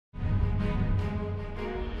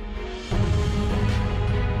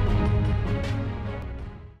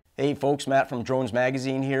Hey folks, Matt from Drones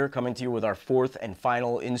Magazine here, coming to you with our fourth and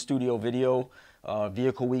final in-studio video,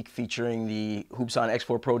 Vehicle Week, featuring the Hubsan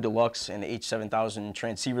X4 Pro Deluxe and the H7000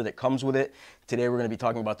 transceiver that comes with it. Today we're going to be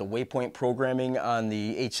talking about the WAYPOINT programming on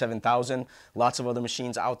the H7000. Lots of other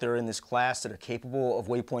machines out there in this class that are capable of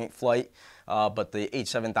WAYPOINT flight, but the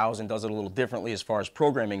H7000 does it a little differently as far as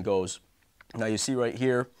programming goes. Now you see right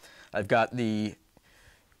here, I've got the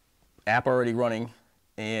app already running,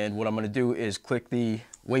 and what I'm going to do is click the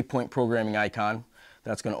WAYPOINT programming icon.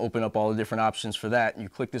 That's going to open up all the different options for that. You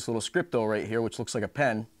click this little scripto right here, which looks like a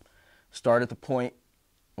pen. Start at the point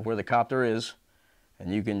of where the copter is,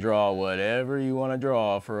 and you can draw whatever you want to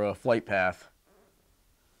draw for a flight path,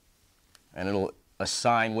 and it'll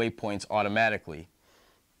assign waypoints automatically.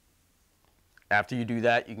 After you do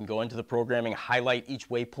that, you can go into the programming, highlight each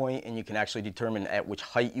waypoint, and you can actually determine at which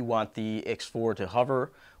height you want the X4 to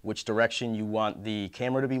hover, which direction you want the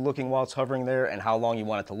camera to be looking while it's hovering there, and how long you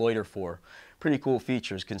want it to loiter for. Pretty cool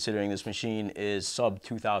features considering this machine is sub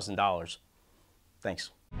 $2,000.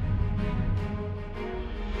 Thanks.